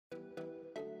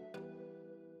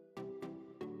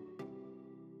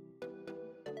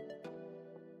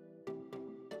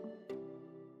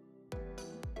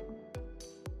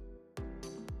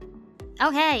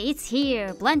Okay, it's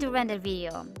here, Blender render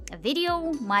video. A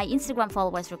video my Instagram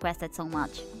followers requested so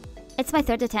much. It's my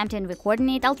third attempt in recording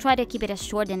it. I'll try to keep it as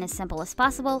short and as simple as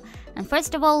possible. And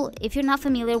first of all, if you're not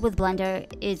familiar with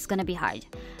Blender, it's gonna be hard.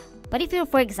 But if you're,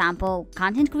 for example,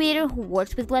 content creator who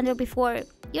worked with Blender before,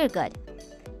 you're good.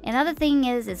 Another thing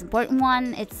is, it's an important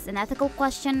one, it's an ethical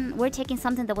question. We're taking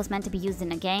something that was meant to be used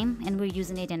in a game and we're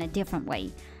using it in a different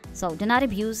way. So do not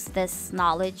abuse this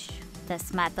knowledge,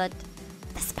 this method,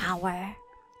 this power.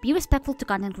 Be respectful to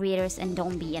content creators and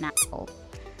don't be an asshole.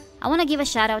 I want to give a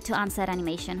shout out to Onset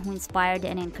Animation who inspired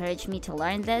and encouraged me to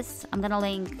learn this. I'm gonna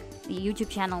link the YouTube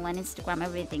channel and Instagram,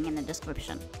 everything in the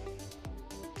description.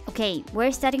 Okay,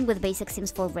 we're starting with basic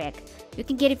Sims 4 rig. You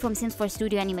can get it from Sims 4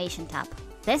 Studio Animation tab.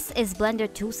 This is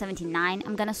Blender 279.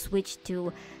 I'm gonna switch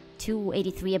to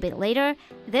 283 a bit later.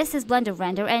 This is Blender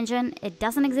render engine. It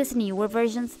doesn't exist in newer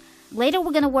versions. Later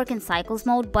we're gonna work in cycles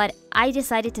mode, but I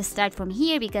decided to start from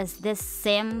here because this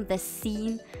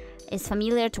scene is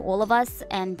familiar to all of us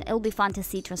and it'll be fun to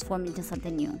see transformed into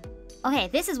something new. Okay,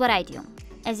 this is what I do.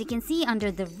 As you can see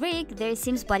under the rig, there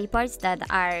seems body parts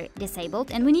that are disabled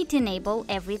and we need to enable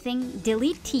everything,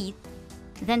 delete teeth,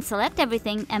 then select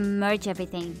everything and merge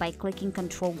everything by clicking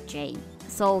Ctrl J.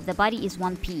 So the body is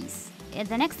one piece. And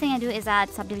the next thing I do is add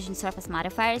subdivision surface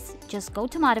modifiers. Just go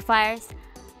to modifiers,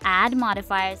 add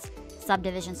modifiers,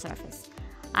 subdivision surface.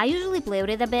 I usually play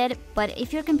with it a bit, but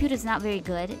if your computer is not very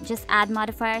good, just add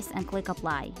modifiers and click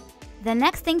apply. The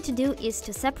next thing to do is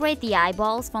to separate the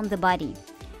eyeballs from the body.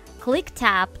 Click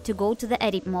tab to go to the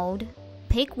edit mode,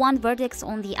 pick one vertex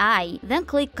on the eye, then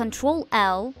click Ctrl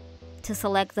L to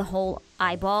select the whole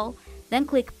eyeball, then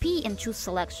click P and choose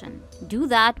selection. Do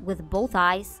that with both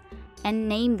eyes and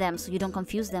name them so you don't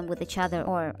confuse them with each other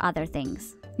or other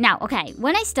things. Now, okay,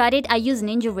 when I started, I used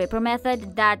Ninja Ripper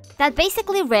method that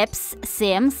basically rips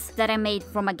Sims that I made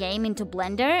from a game into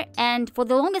Blender, and for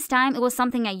the longest time it was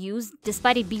something I used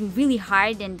despite it being really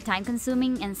hard and time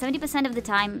consuming, and 70% of the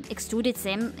time extruded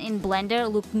Sim in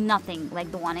Blender looked nothing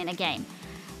like the one in a game.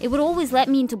 It would always let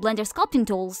me into Blender sculpting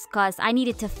tools cause I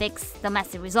needed to fix the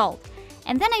messy result.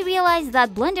 And then I realized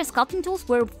that Blender sculpting tools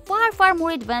were far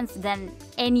more advanced than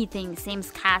anything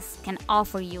Sims Cast can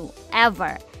offer you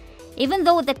ever. Even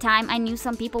though at the time I knew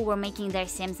some people were making their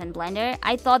Sims in Blender,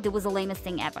 I thought it was the lamest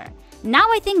thing ever. Now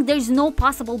I think there's no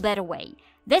possible better way.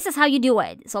 This is how you do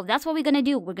it. So that's what we're gonna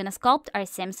do. We're gonna sculpt our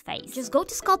Sim's face. Just go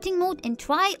to sculpting mode and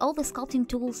try all the sculpting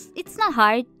tools. It's not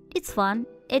hard, it's fun.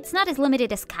 It's not as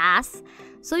limited as Cast,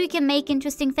 so you can make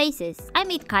interesting faces. I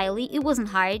made Kylie, it wasn't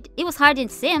hard. It was hard in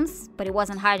Sims, but it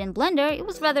wasn't hard in Blender, it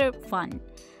was rather fun.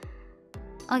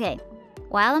 Okay,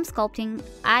 while I'm sculpting,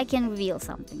 I can reveal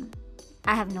something.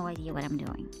 I have no idea what I'm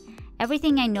doing.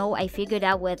 Everything I know I figured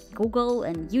out with Google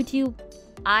and YouTube.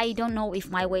 I don't know if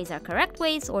my ways are correct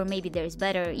ways or maybe there's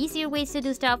better, easier ways to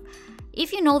do stuff.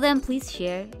 If you know them, please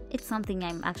share. It's something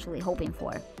I'm actually hoping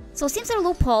for. So Sims are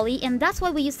low poly, and that's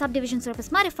why we use subdivision surface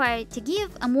modifier to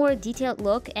give a more detailed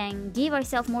look and give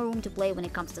ourselves more room to play when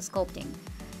it comes to sculpting.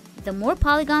 The more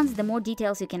polygons, the more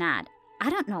details you can add. I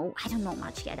don't know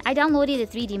much yet. I downloaded a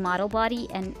 3D model body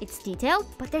and it's detailed,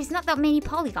 but there's not that many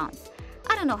polygons.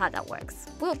 I don't know how that works.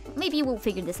 Well, maybe we'll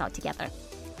figure this out together.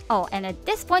 Oh, and at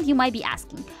this point you might be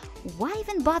asking, why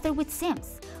even bother with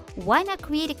Sims? Why not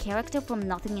create a character from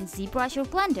nothing in ZBrush or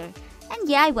Blender? And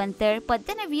yeah, I went there, but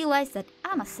then I realized that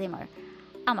I'm a Simmer.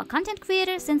 I'm a content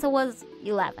creator since I was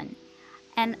 11.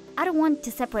 And I don't want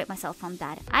to separate myself from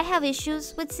that. I have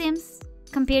issues with Sims.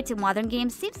 Compared to modern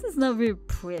games, Sims is not very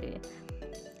pretty.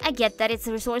 I get that it's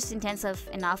resource intensive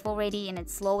enough already and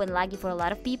it's slow and laggy for a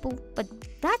lot of people, but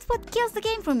that's what kills the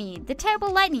game for me, the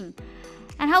terrible lighting,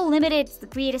 and how limited the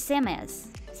creative Sim is.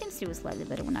 Sims 3 was slightly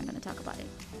better, we're not gonna talk about it.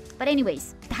 But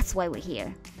anyways, that's why we're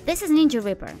here. This is Ninja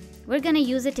Ripper. We're gonna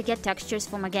use it to get textures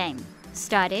from a game.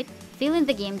 Start it, fill in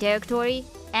the game directory,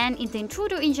 and in the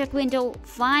intruder inject window,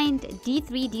 find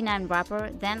D3D9 wrapper,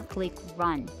 then click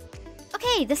run.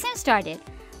 Okay, the Sim started.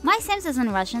 My Sims is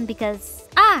in Russian because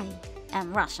I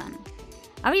am Russian.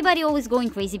 Everybody always going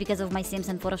crazy because of my Sims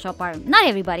and Photoshop are not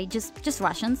everybody, just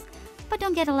Russians. But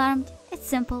don't get alarmed, it's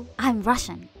simple, I'm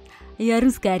Russian. Я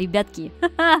русская, ребятки.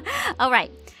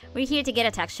 Alright, we're here to get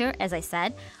a texture, as I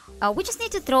said. We just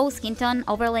need to throw skin tone,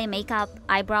 overlay, makeup,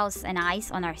 eyebrows, and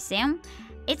eyes on our Sim.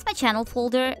 It's my channel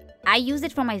folder. I use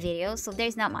it for my videos, so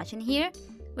there's not much in here.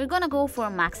 We're gonna go for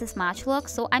Max's match look,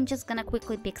 so I'm just gonna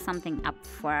quickly pick something up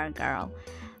for our girl.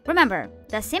 Remember,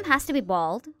 the Sim has to be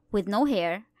bald, with no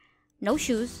hair, no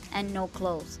shoes, and no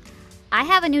clothes. I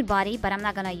have a nude body, but I'm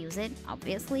not gonna use it,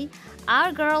 obviously.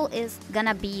 Our girl is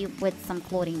gonna be with some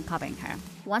clothing covering her.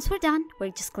 Once we're done, we're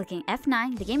just clicking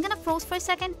F9, the game gonna froze for a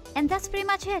second, and that's pretty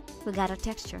much it. We got our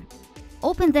texture.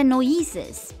 open the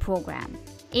Noises program.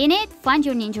 In it, find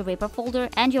your Ninja Reaper folder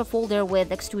and your folder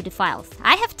with extruded files.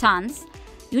 I have tons,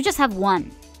 you just have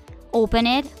one. Open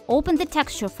it, open the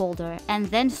texture folder, and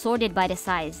then sort it by the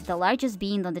size, the largest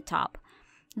being on the top.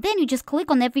 Then you just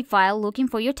click on every file looking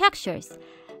for your textures.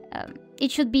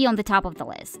 It should be on the top of the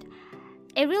list.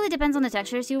 It really depends on the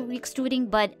textures you're extruding,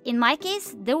 but in my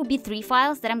case, there will be 3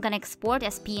 files that I'm gonna export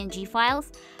as PNG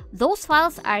files. Those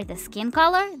files are the skin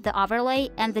color, the overlay,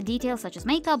 and the details such as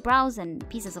makeup, brows, and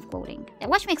pieces of clothing.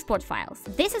 Watch me export files.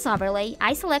 This is overlay.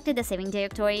 I selected the saving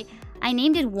directory, I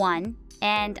named it 1,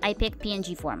 and I picked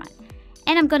PNG format.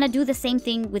 And I'm gonna do the same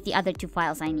thing with the other 2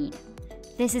 files I need.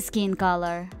 This is skin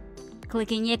color.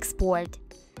 Clicking export,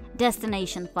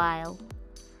 destination file,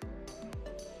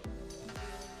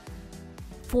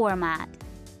 format,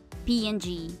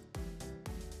 PNG,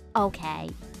 okay.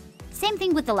 Same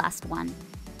thing with the last one.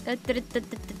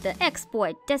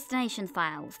 Export, destination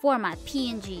file, format,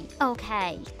 PNG,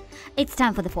 okay. It's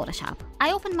time for the Photoshop.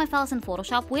 I opened my files in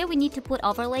Photoshop where we need to put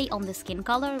overlay on the skin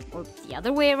color, or the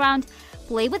other way around,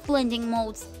 play with blending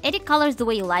modes, edit colors the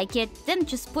way you like it, then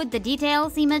just put the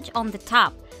details image on the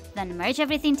top. Then merge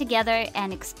everything together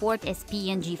and export as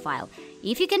PNG file.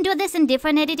 If you can do this in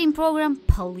different editing program,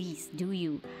 please do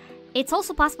you. It's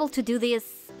also possible to do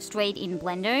this straight in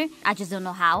Blender, I just don't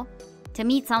know how. To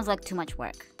me it sounds like too much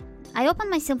work. I opened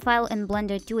my sim file in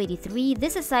Blender 283,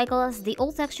 this is Cycles, the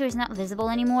old texture is not visible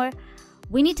anymore.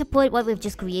 We need to put what we've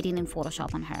just created in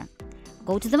Photoshop on her.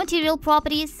 Go to the material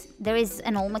properties, there is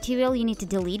an old material you need to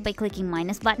delete by clicking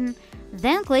minus button.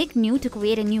 Then click new to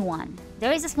create a new one.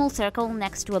 There is a small circle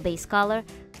next to a base color,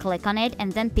 click on it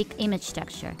and then pick image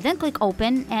texture. Then click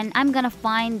open and I'm gonna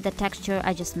find the texture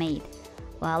I just made.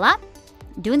 Voila!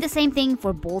 Doing the same thing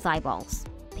for both eyeballs.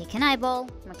 Pick an eyeball,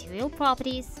 material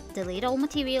properties, delete all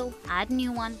material, add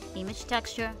new one, image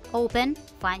texture, open,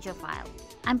 find your file.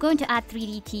 I'm going to add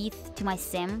 3D teeth to my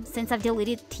sim since I've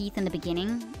deleted teeth in the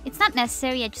beginning. It's not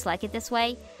necessary, I just like it this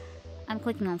way. I'm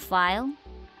clicking on file,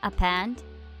 append.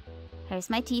 Here's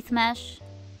my teeth mesh.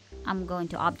 I'm going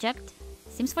to object,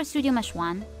 Sims 4 Studio Mesh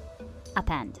 1,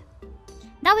 append.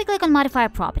 Now we click on modifier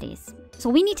properties. So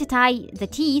we need to tie the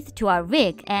teeth to our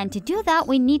rig, and to do that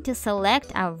we need to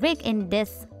select our rig in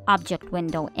this object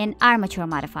window in armature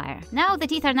modifier. Now the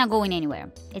teeth are not going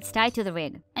anywhere. It's tied to the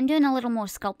rig. I'm doing a little more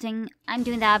sculpting. I'm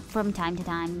doing that from time to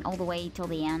time, all the way till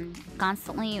the end,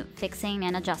 constantly fixing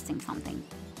and adjusting something.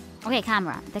 Okay,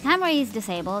 camera. The camera is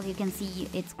disabled. You can see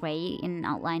it's gray in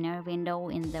outliner window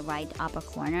in the right upper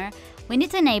corner. We need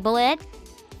to enable it.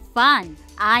 Fun,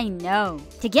 I know.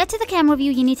 To get to the camera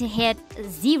view, you need to hit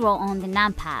 0 on the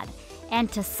numpad.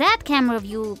 And to set camera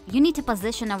view, you need to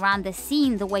position around the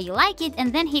scene the way you like it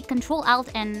and then hit Ctrl Alt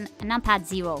and numpad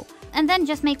 0. And then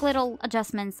just make little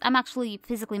adjustments. I'm actually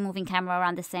physically moving camera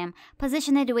around the sim.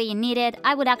 Position it the way you need it.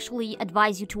 I would actually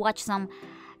advise you to watch some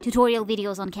tutorial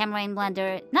videos on camera in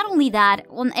Blender. Not only that,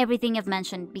 on everything I've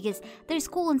mentioned, because there's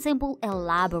cool and simple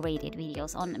elaborated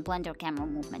videos on Blender camera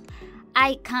movement.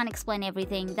 I can't explain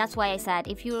everything, that's why I said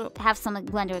if you have some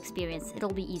Blender experience,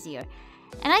 it'll be easier.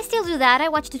 And I still do that, I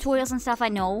watch tutorials and stuff I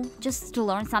know, just to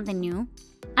learn something new.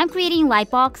 I'm creating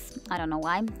Lightbox, I don't know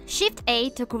why. Shift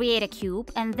A to create a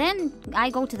cube, and then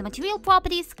I go to the material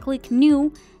properties, click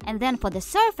new, and then for the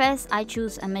surface, I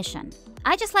choose emission.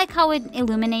 I just like how it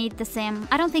illuminates the sim.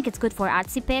 I don't think it's good for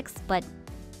artsy pics, but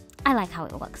I like how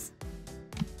it looks.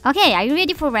 Okay, are you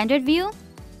ready for rendered view?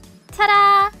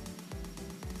 Ta-da!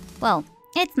 Well,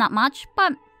 it's not much,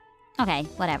 but okay,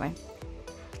 whatever.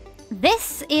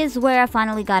 This is where I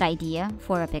finally got idea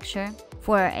for a picture,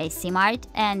 for a sim art,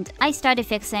 and I started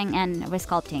fixing and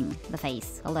resculpting the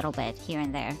face a little bit here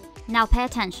and there. Now pay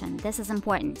attention, this is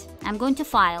important. I'm going to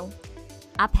File,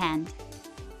 Append,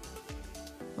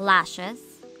 Lashes,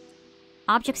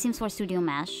 Object Sims 4 Studio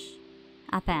Mesh,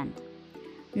 Append.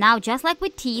 Now just like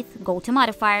with teeth, go to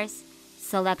Modifiers,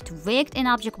 select Rigged in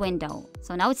Object Window.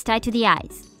 So now it's tied to the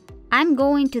eyes. I'm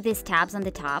going to these tabs on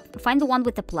the top, find the one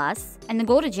with the plus, and then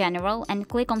go to General and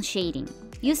click on Shading.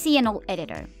 You see an old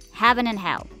editor, Heaven and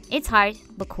Hell. It's hard,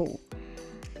 but cool.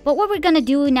 But what we're gonna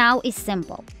do now is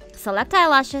simple. Select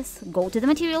eyelashes, go to the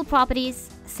material properties,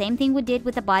 same thing we did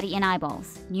with the body and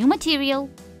eyeballs. New material,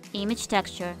 image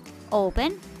texture,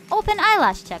 open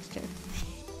eyelash texture.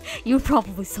 You're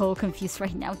probably so confused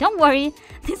right now. Don't worry,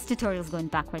 this tutorial is going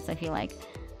backwards, I feel like.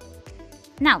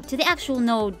 Now, to the actual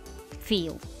node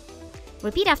field.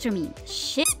 Repeat after me.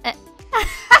 Shift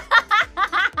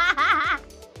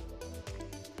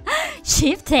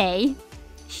A,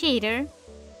 shader,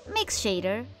 mix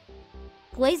shader.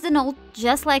 Place the node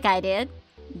just like I did.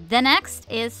 The next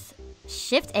is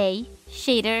Shift A,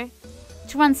 shader,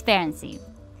 transparency.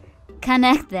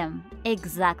 Connect them,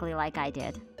 exactly like I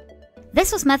did.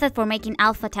 This was method for making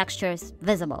alpha textures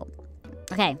visible.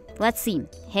 Okay, let's see.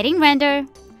 Hitting render.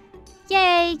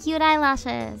 Yay, cute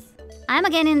eyelashes. I'm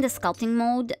again in the sculpting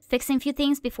mode, fixing a few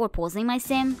things before posing my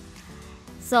sim.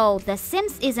 So the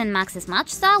sims is in Max's match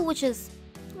style, which is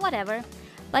whatever.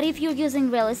 But if you're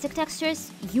using realistic textures,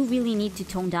 you really need to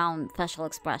tone down facial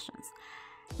expressions.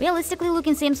 Realistically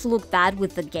looking sims look bad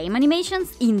with the game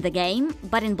animations in the game,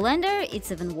 but in Blender,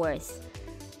 it's even worse.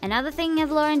 Another thing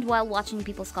I've learned while watching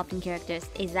people sculpting characters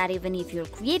is that even if you're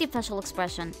creative facial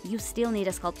expression, you still need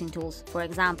a sculpting tools. For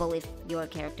example, if your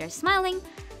character is smiling,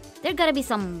 there gotta be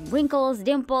some wrinkles,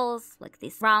 dimples, like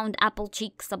these round apple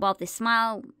cheeks above the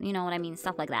smile, you know what I mean,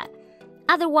 stuff like that.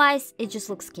 Otherwise, it just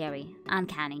looks scary,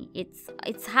 uncanny.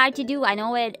 It's hard to do, I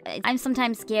know it. I'm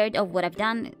sometimes scared of what I've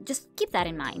done, just keep that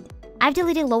in mind. I've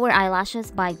deleted lower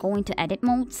eyelashes by going to edit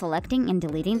mode, selecting and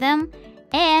deleting them.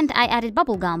 And I added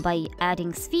bubblegum by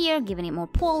adding sphere, giving it more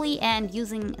poly, and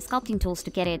using sculpting tools to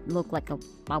get it look like a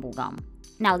bubblegum.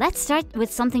 Now let's start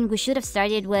with something we should have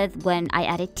started with when I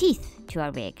added teeth to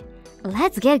our rig.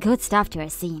 Let's get good stuff to our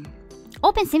scene.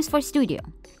 Open Sims 4 Studio.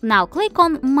 Now click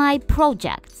on My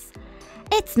Projects.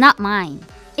 It's not mine.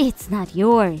 It's not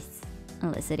yours.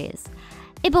 Unless it is.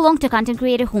 It belonged to a content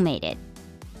creator who made it.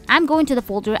 I'm going to the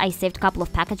folder I saved a couple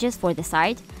of packages for this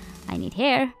art. I need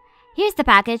hair. Here's the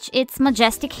package, it's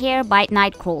Majestic Hair by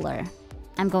Nightcrawler.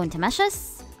 I'm going to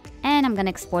meshes, and I'm gonna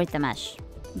export the mesh.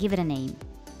 Give it a name.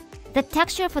 The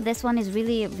texture for this one is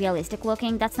really realistic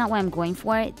looking, that's not what I'm going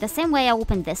for. The same way I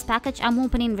opened this package, I'm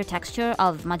opening the texture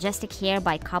of Majestic Hair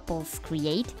by Couples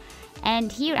Create, and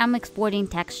here I'm exporting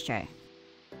texture.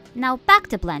 Now back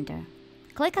to Blender.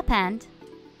 Click Append,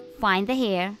 find the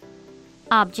hair,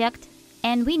 Object,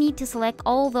 and we need to select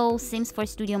all those Sims 4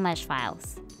 Studio mesh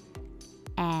files.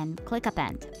 And click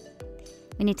Append.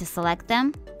 We need to select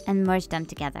them and merge them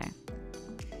together.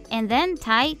 And then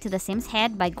tie to the Sims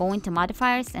head by going to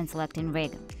Modifiers and selecting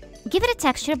Rig. Give it a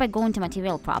texture by going to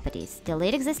Material Properties,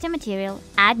 delete existing material,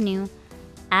 add new,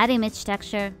 add image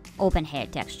texture, open hair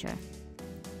texture.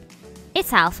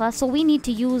 It's alpha, so we need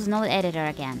to use Node Editor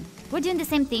again. We're doing the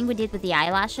same thing we did with the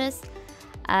eyelashes,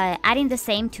 adding the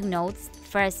same two nodes,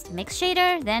 first Mix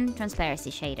Shader, then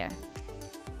Transparency Shader.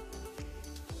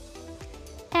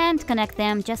 And connect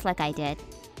them just like I did.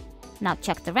 Now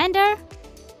check the render.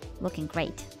 Looking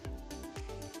great.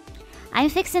 I'm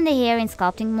fixing the hair in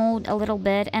sculpting mode a little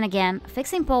bit, and again,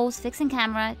 fixing pose, fixing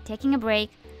camera, taking a break.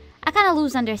 I kinda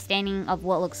lose understanding of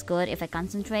what looks good if I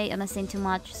concentrate on the scene too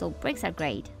much, so breaks are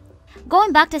great.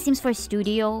 Going back to Sims 4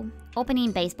 Studio,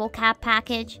 opening baseball cap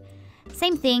package.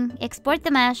 Same thing, export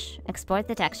the mesh, export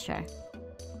the texture.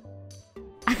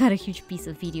 I got a huge piece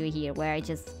of video here where I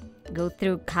just go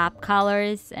through cap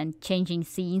colors and changing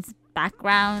scenes,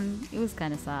 background. It was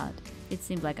kind of sad. It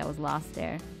seemed like I was lost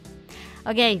there.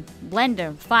 Okay,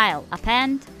 Blender, File,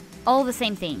 Append, all the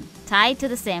same thing. Tie to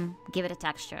the sim, give it a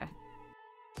texture.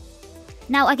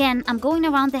 Now again, I'm going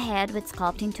around the head with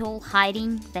sculpting tool,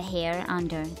 hiding the hair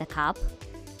under the cup.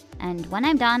 And when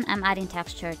I'm done, I'm adding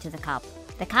texture to the cup.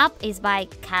 The cup is by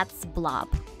Cat's Blob.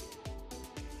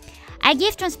 I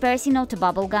gave transparency node to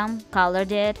bubblegum,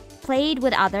 colored it, played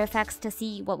with other effects to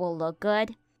see what will look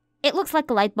good. It looks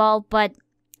like a light bulb, but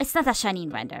it's not that shiny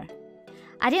in render.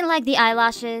 I didn't like the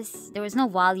eyelashes, there was no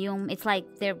volume, it's like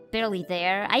they're barely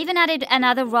there. I even added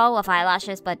another row of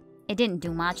eyelashes, but it didn't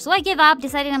do much. So I gave up,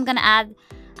 decided I'm gonna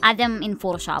add them in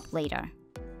Photoshop later.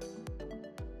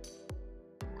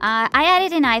 I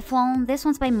added an iPhone, this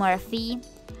one's by Murphy.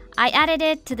 I added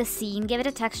it to the scene, gave it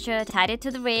a texture, tied it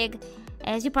to the rig.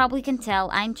 As you probably can tell,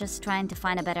 I'm just trying to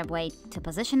find a better way to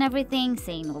position everything,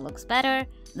 seeing what looks better.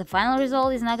 The final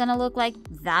result is not gonna look like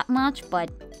that much,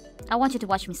 but I want you to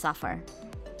watch me suffer.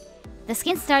 The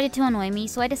skin started to annoy me,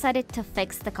 so I decided to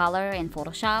fix the color in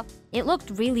Photoshop. It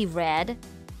looked really red,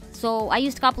 so I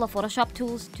used a couple of Photoshop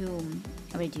tools to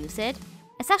reduce it.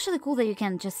 It's actually cool that you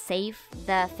can just save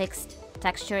the fixed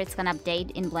texture. It's gonna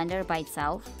update in Blender by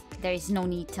itself. There is no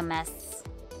need to mess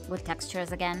with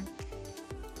textures again.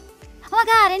 Oh my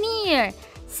god, an ear!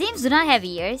 Sims do not have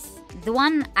ears. The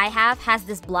one I have has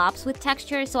this blobs with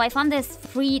texture, so I found this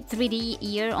free 3D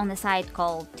ear on the site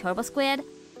called Turbo Squid.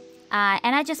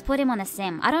 And I just put him on a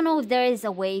sim. I don't know if there is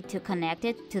a way to connect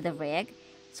it to the rig,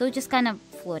 so just kind of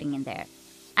floating in there.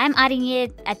 I'm adding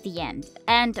it at the end.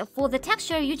 And for the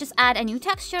texture, you just add a new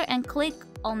texture and click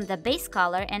on the base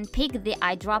color and pick the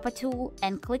eyedropper tool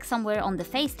and click somewhere on the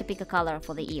face to pick a color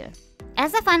for the ear.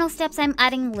 As the final steps, I'm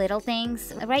adding little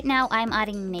things. Right now, I'm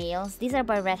adding nails. These are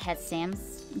by Redhead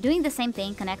Sims. Doing the same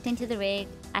thing, connecting to the rig.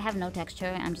 I have no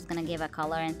texture. I'm just gonna give a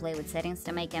color and play with settings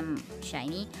to make them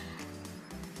shiny.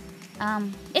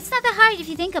 It's not that hard if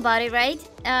you think about it, right?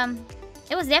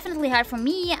 It was definitely hard for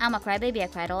me. I'm a crybaby, I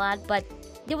cried a lot, but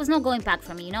there was no going back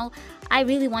for me, you know? I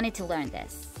really wanted to learn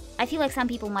this. I feel like some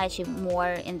people might achieve more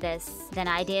in this than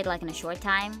I did, like in a short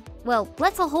time. Well,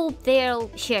 let's all hope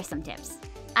they'll share some tips.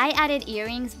 I added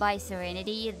earrings by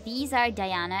Serenity. These are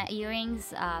Diana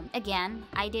earrings. Again,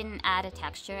 I didn't add a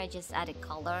texture, I just added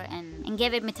color and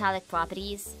gave it metallic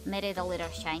properties, made it a little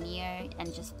shinier,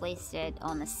 and just placed it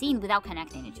on the scene without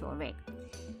connecting it to a rig.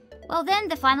 Well then,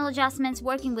 the final adjustments,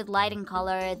 working with light and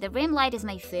color. The rim light is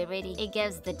my favorite. It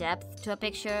gives the depth to a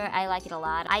picture. I like it a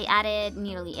lot. I added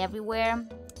nearly everywhere.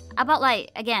 About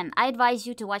light, again, I advise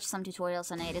you to watch some tutorials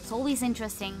on it. It's always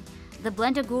interesting. The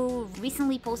Blender Guru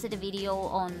recently posted a video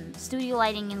on studio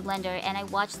lighting in Blender, and I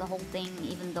watched the whole thing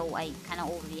even though I kinda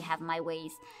already have my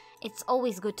ways. It's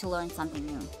always good to learn something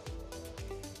new.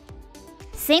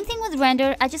 Same thing with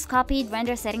render. I just copied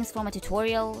render settings from a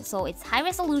tutorial, so it's high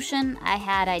resolution. I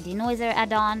had a denoiser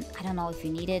add-on. I don't know if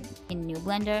you need it in new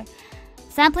Blender.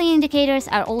 Sampling indicators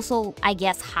are also, I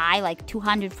guess, high, like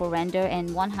 200 for render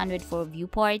and 100 for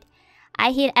viewport.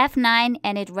 I hit F9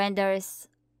 and it renders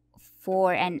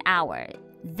for an hour.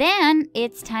 Then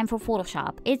it's time for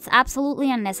Photoshop. It's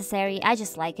absolutely unnecessary. I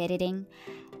just like editing.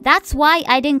 That's why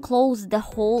I didn't close the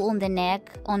hole on the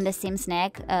neck, on the Sim's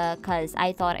neck, because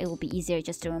I thought it would be easier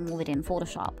just to remove it in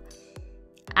Photoshop.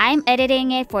 I'm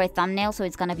editing it for a thumbnail, so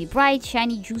it's gonna be bright,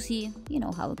 shiny, juicy. You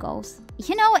know how it goes.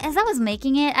 You know, as I was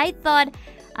making it, I thought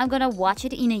I'm gonna watch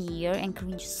it in a year and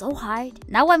cringe so hard.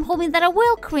 Now I'm hoping that I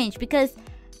will cringe, because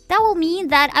that will mean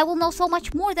that I will know so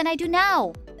much more than I do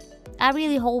now. I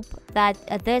really hope that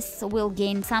this will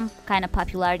gain some kind of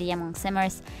popularity among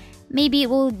simmers. Maybe it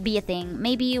will be a thing.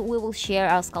 Maybe we will share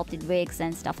our sculpted rigs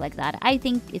and stuff like that. I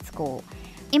think it's cool.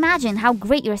 Imagine how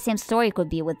great your Sims story could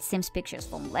be with Sims pictures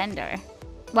from Blender.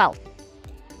 Well,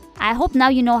 I hope now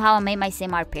you know how I made my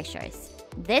sim art pictures.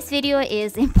 This video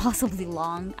is impossibly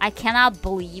long. I cannot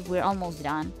believe we're almost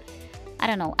done. I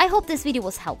don't know. I hope this video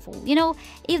was helpful. You know,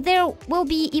 if there will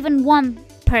be even one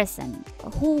person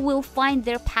who will find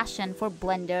their passion for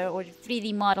Blender or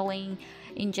 3D modeling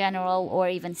in general, or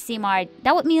even sim art,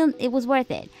 that would mean it was worth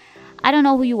it. I don't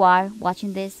know who you are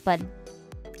watching this, but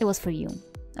it was for you.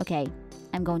 Okay,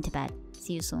 I'm going to bed.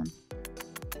 See you soon.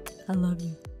 I love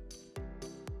you.